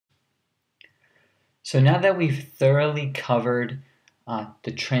So now that we've thoroughly covered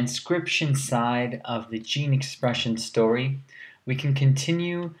the transcription side of the gene expression story, we can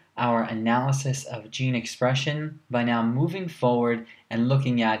continue our analysis of gene expression by now moving forward and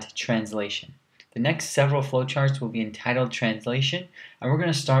looking at translation. The next several flowcharts will be entitled Translation, and we're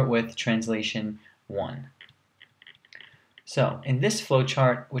going to start with Translation 1. So in this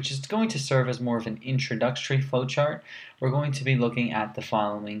flowchart, which is going to serve as more of an introductory flowchart, we're going to be looking at the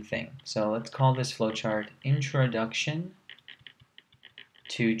following thing. So let's call this flowchart Introduction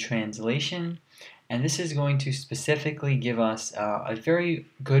to Translation, and this is going to specifically give us a very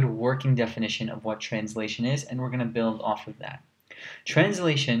good working definition of what translation is, and we're going to build off of that.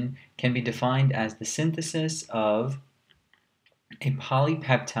 Translation can be defined as the synthesis of a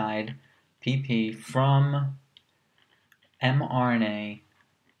polypeptide PP from mRNA,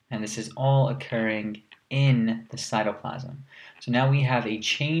 and this is all occurring in the cytoplasm. So now we have a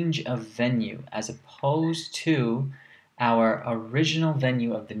change of venue as opposed to our original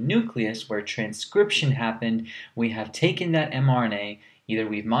venue of the nucleus where transcription happened. We have taken that mRNA, either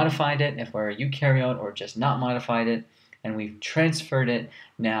we've modified it if we're a eukaryote or just not modified it, and we've transferred it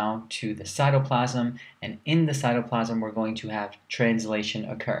now to the cytoplasm, and in the cytoplasm we're going to have translation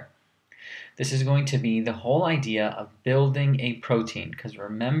occur. This is going to be the whole idea of building a protein, because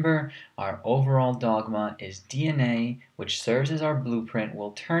remember, our overall dogma is DNA, which serves as our blueprint,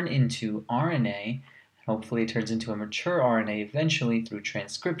 will turn into RNA. Hopefully it turns into a mature RNA eventually through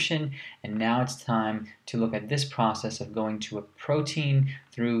transcription, and now it's time to look at this process of going to a protein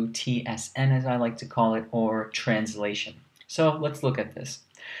through TSN, as I like to call it, or translation. So let's look at this.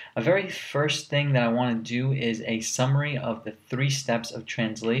 A very first thing that I want to do is a summary of the 3 steps of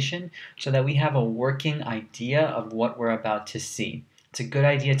translation so that we have a working idea of what we're about to see. It's a good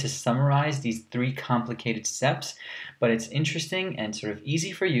idea to summarize these 3 complicated steps, but it's interesting and sort of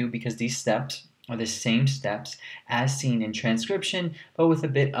easy for you because these steps are the same steps as seen in transcription, but with a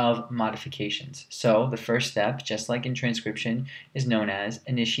bit of modifications. So the first step, just like in transcription, is known as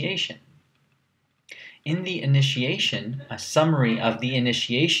initiation. In the initiation, a summary of the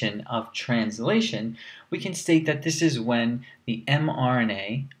initiation of translation, we can state that this is when the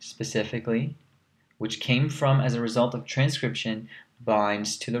mRNA, specifically, which came from as a result of transcription,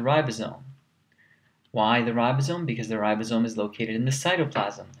 binds to the ribosome. Why the ribosome? Because the ribosome is located in the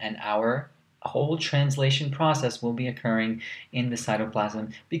cytoplasm, and our whole translation process will be occurring in the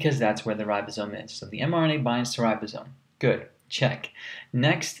cytoplasm because that's where the ribosome is. So the mRNA binds to ribosome. Good. Check.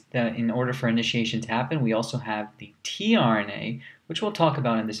 Next, in order for initiation to happen, we also have the tRNA, which we'll talk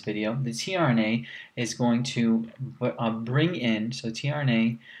about in this video. The tRNA is going to bring in, so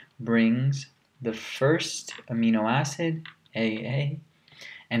tRNA brings the first amino acid, AA,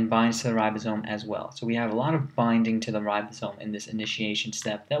 and binds to the ribosome as well. So we have a lot of binding to the ribosome in this initiation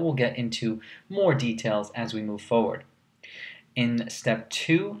step that we'll get into more details as we move forward. In step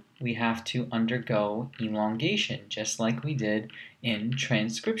 2, we have to undergo elongation, just like we did in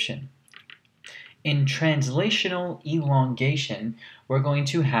transcription. In translational elongation, we're going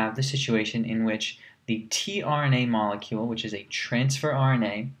to have the situation in which the tRNA molecule, which is a transfer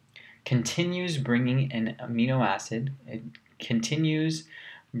RNA, continues bringing an amino acid. It continues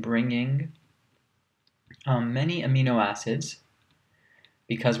bringing many amino acids,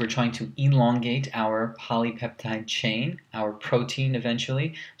 because we're trying to elongate our polypeptide chain, our protein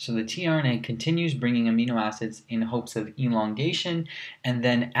eventually. So the tRNA continues bringing amino acids in hopes of elongation, and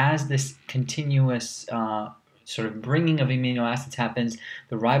then as this continuous sort of bringing of amino acids happens,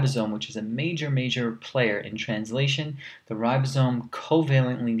 the ribosome, which is a major player in translation, the ribosome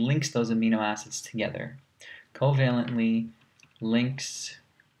covalently links those amino acids together. Covalently links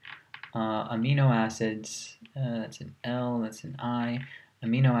amino acids, that's an L, that's an I,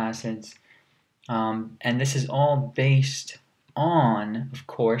 amino acids, and this is all based on, of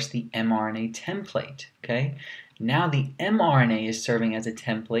course, the mRNA template. Okay, now the mRNA is serving as a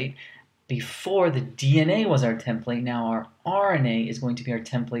template. Before, the DNA was our template. Now our RNA is going to be our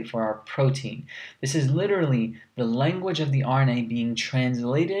template for our protein. This is literally the language of the RNA being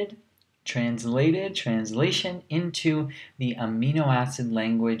translation into the amino acid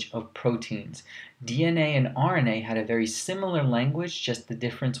language of proteins. DNA and RNA had a very similar language, just the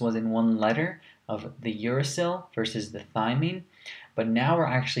difference was in one letter of the uracil versus the thymine. But now we're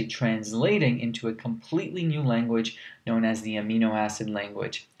actually translating into a completely new language known as the amino acid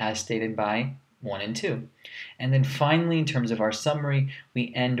language, as stated by 1 and 2. And then finally, in terms of our summary,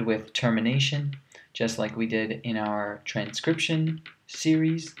 we end with termination, just like we did in our transcription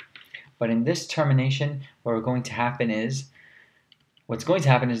series. But in this termination, what's going to happen is the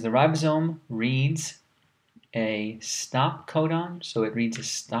ribosome reads a stop codon. So it reads a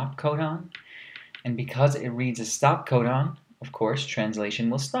stop codon. And because it reads a stop codon, of course, translation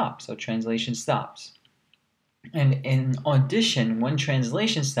will stop. So translation stops. And in addition, when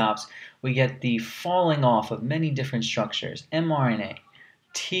translation stops, we get the falling off of many different structures, mRNA,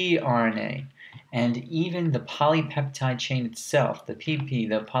 tRNA, and even the polypeptide chain itself, the PPC,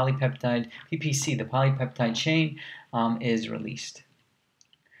 the polypeptide chain, is released.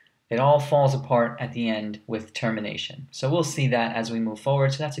 It all falls apart at the end with termination. So we'll see that as we move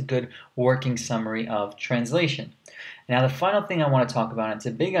forward. So that's a good working summary of translation. Now the final thing I want to talk about, and it's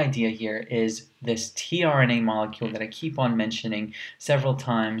a big idea here, is this tRNA molecule that I keep on mentioning several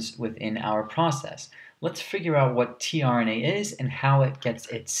times within our process. Let's figure out what tRNA is and how it gets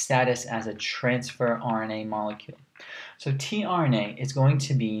its status as a transfer RNA molecule. So tRNA is going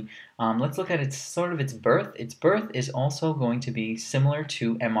to be, let's look at its birth. Its birth is also going to be similar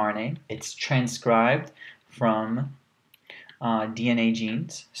to mRNA. It's transcribed from DNA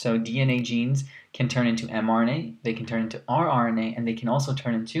genes. So DNA genes can turn into mRNA, they can turn into rRNA, and they can also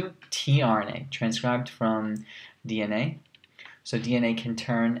turn into tRNA, transcribed from DNA. So DNA can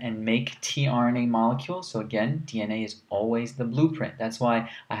turn and make tRNA molecules. So again, DNA is always the blueprint. That's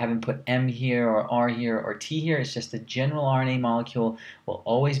why I haven't put M here or R here or T here. It's just a general RNA molecule will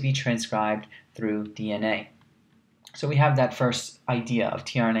always be transcribed through DNA. So we have that first idea of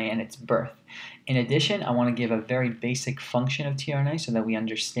tRNA and its birth. In addition, I want to give a very basic function of tRNA so that we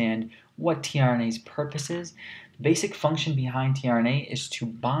understand what tRNA's purpose is. The basic function behind tRNA is to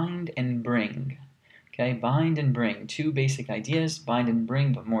bind and bring. Okay, bind and bring. Two basic ideas, bind and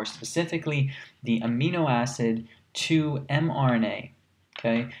bring, but more specifically, the amino acid to mRNA.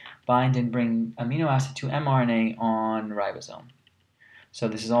 Okay, bind and bring amino acid to mRNA on ribosome. So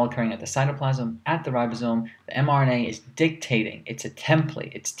this is all occurring at the cytoplasm, at the ribosome. The mRNA is dictating. It's a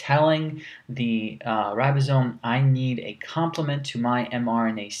template. It's telling the ribosome, I need a complement to my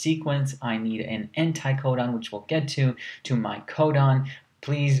mRNA sequence. I need an anticodon, which we'll get to my codon.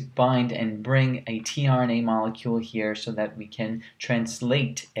 Please bind and bring a tRNA molecule here so that we can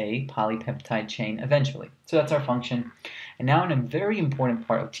translate a polypeptide chain eventually. So that's our function. And now a very important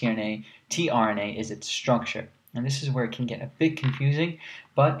part of tRNA is its structure. And this is where it can get a bit confusing,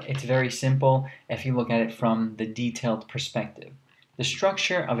 but it's very simple if you look at it from the detailed perspective. The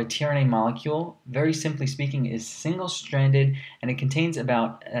structure of a tRNA molecule, very simply speaking, is single-stranded, and it contains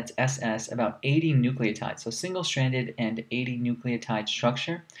about 80 nucleotides. So single-stranded and 80 nucleotide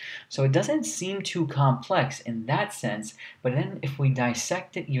structure. So it doesn't seem too complex in that sense, but then if we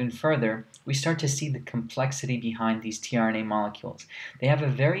dissect it even further, we start to see the complexity behind these tRNA molecules. They have a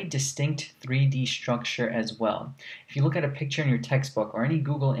very distinct 3D structure as well. If you look at a picture in your textbook or any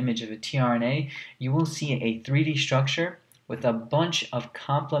Google image of a tRNA, you will see a 3D structure with a bunch of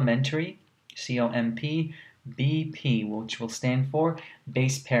complementary, COMP, BP, which will stand for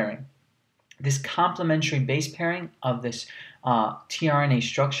base pairing. This complementary base pairing of this tRNA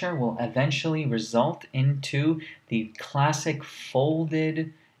structure will eventually result into the classic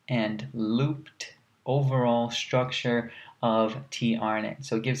folded and looped overall structure of tRNA.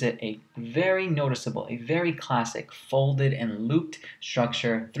 So it gives it a very noticeable, a very classic folded and looped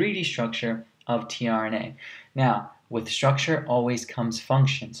structure, 3D structure of tRNA. Now, with structure always comes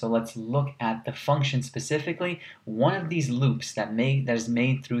function. So let's look at the function specifically. One of these loops that is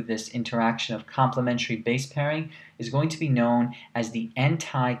made through this interaction of complementary base pairing is going to be known as the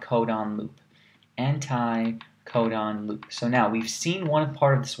anticodon loop. Anticodon loop. So now we've seen one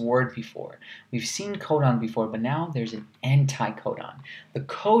part of this word before. We've seen codon before, but now there's an anticodon. The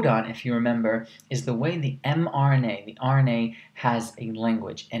codon, if you remember, is the way the mRNA, the RNA, has a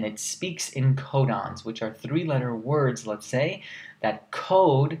language, and it speaks in codons, which are three-letter words, let's say, that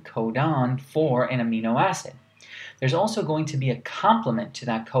codon for an amino acid. There's also going to be a complement to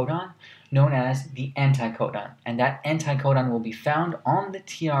that codon known as the anticodon, and that anticodon will be found on the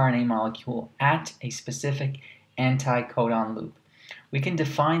tRNA molecule at a specific anticodon loop. We can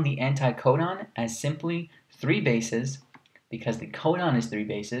define the anticodon as simply 3 bases. Because the codon is 3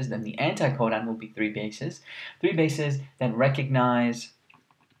 bases, then the anticodon will be 3 bases. 3 bases that recognize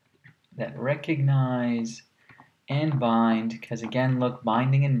and bind, because again, look,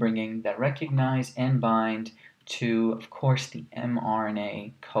 binding and bringing, that recognize and bind to, of course, the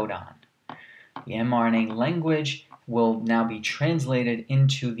mRNA codon. The mRNA language will now be translated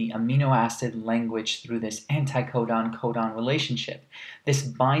into the amino acid language through this anticodon-codon relationship. This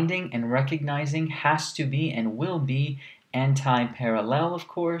binding and recognizing has to be and will be anti-parallel, of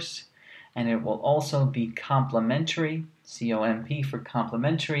course, and it will also be complementary, COMP for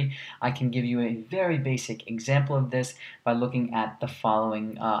complementary. I can give you a very basic example of this by looking at the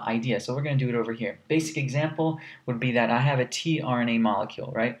following idea. So we're going to do it over here. Basic example would be that I have a tRNA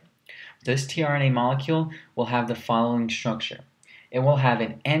molecule, right? This tRNA molecule will have the following structure. It will have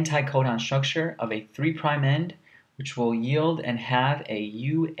an anticodon structure of a 3' end, which will yield and have a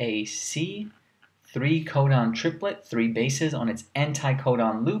UAC 3 codon triplet, 3 bases on its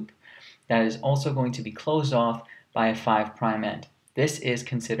anticodon loop, that is also going to be closed off by a 5' end. This is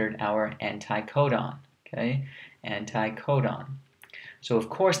considered our anticodon, okay? Anticodon. So of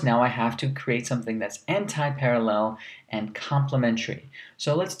course now I have to create something that's anti-parallel and complementary.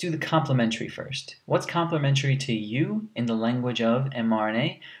 So let's do the complementary first. What's complementary to U in the language of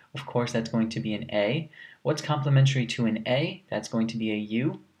mRNA? Of course that's going to be an A. What's complementary to an A? That's going to be a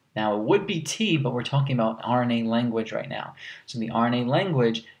U. Now it would be T, but we're talking about RNA language right now. So the RNA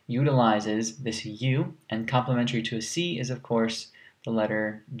language utilizes this U, and complementary to a C is of course the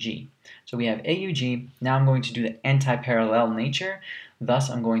letter G. So we have AUG. Now I'm going to do the anti-parallel nature.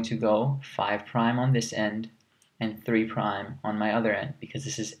 Thus I'm going to go 5' on this end and 3' on my other end because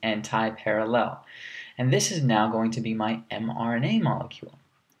this is anti-parallel. And this is now going to be my mRNA molecule.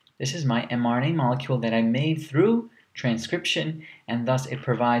 This is my mRNA molecule that I made through transcription, and thus it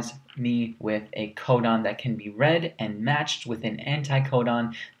provides me with a codon that can be read and matched with an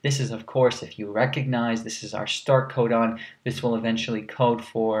anticodon. This is, of course, if you recognize, this is our start codon. This will eventually code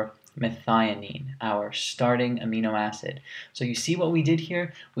for methionine, our starting amino acid. So you see what we did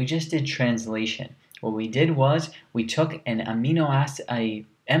here? We just did translation. What we did was we took an amino acid, a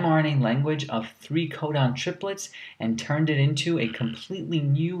mRNA language of 3 codon triplets, and turned it into a completely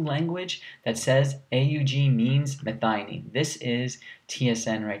new language that says AUG means methionine. This is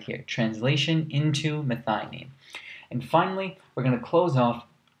TSN right here, translation into methionine. And finally, we're going to close off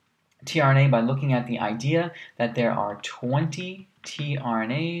tRNA by looking at the idea that there are 20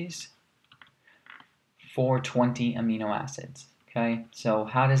 tRNAs for 20 amino acids. Okay, so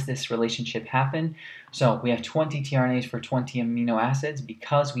how does this relationship happen? So we have 20 tRNAs for 20 amino acids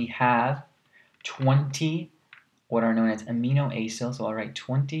because we have 20 what are known as amino acyl. So I'll write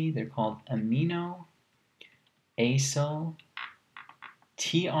 20. They're called amino acyl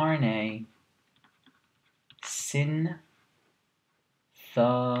tRNA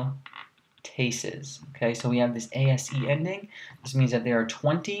synthetases. Okay, so we have this ASE ending. This means that there are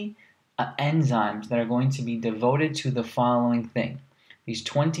 20 enzymes that are going to be devoted to the following thing. These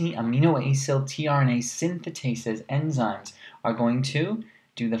 20 amino acyl tRNA synthetases enzymes are going to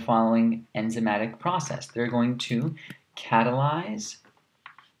do the following enzymatic process. They're going to catalyze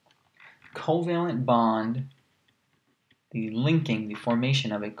covalent bond, the linking, the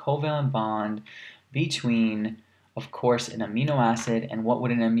formation of a covalent bond between, of course, an amino acid, and what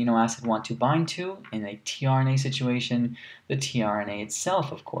would an amino acid want to bind to? In a tRNA situation, the tRNA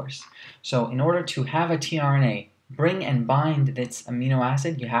itself, of course. So in order to have a tRNA bring and bind this amino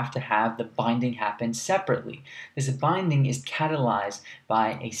acid, you have to have the binding happen separately. This binding is catalyzed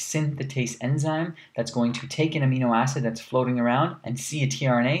by a synthetase enzyme that's going to take an amino acid that's floating around and see a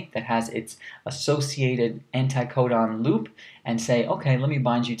tRNA that has its associated anticodon loop and say, okay, let me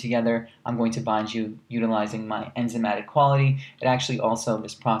bind you together. I'm going to bind you utilizing my enzymatic quality. It actually also,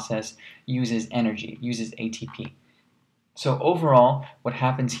 this process uses energy, uses ATP. So overall, what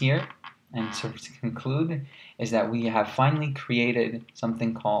happens here, and so to conclude, is that we have finally created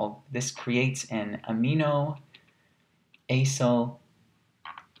something called, this creates an amino acyl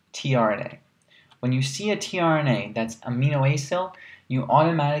tRNA. When you see a tRNA that's amino acyl, you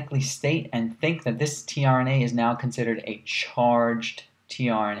automatically state and think that this tRNA is now considered a charged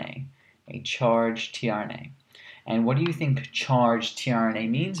tRNA. A charged tRNA. And what do you think charged tRNA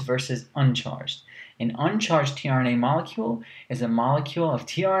means versus uncharged? An uncharged tRNA molecule is a molecule of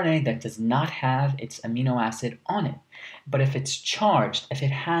tRNA that does not have its amino acid on it. But if it's charged, if it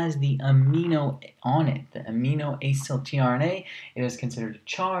has the amino on it, the amino acyl tRNA, it is considered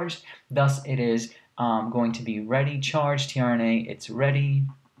charged. Thus, it is going to be ready charged tRNA. It's ready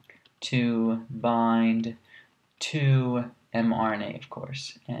to bind to mRNA, of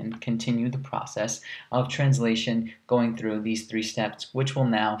course, and continue the process of translation going through these 3 steps, which we'll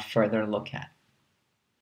now further look at.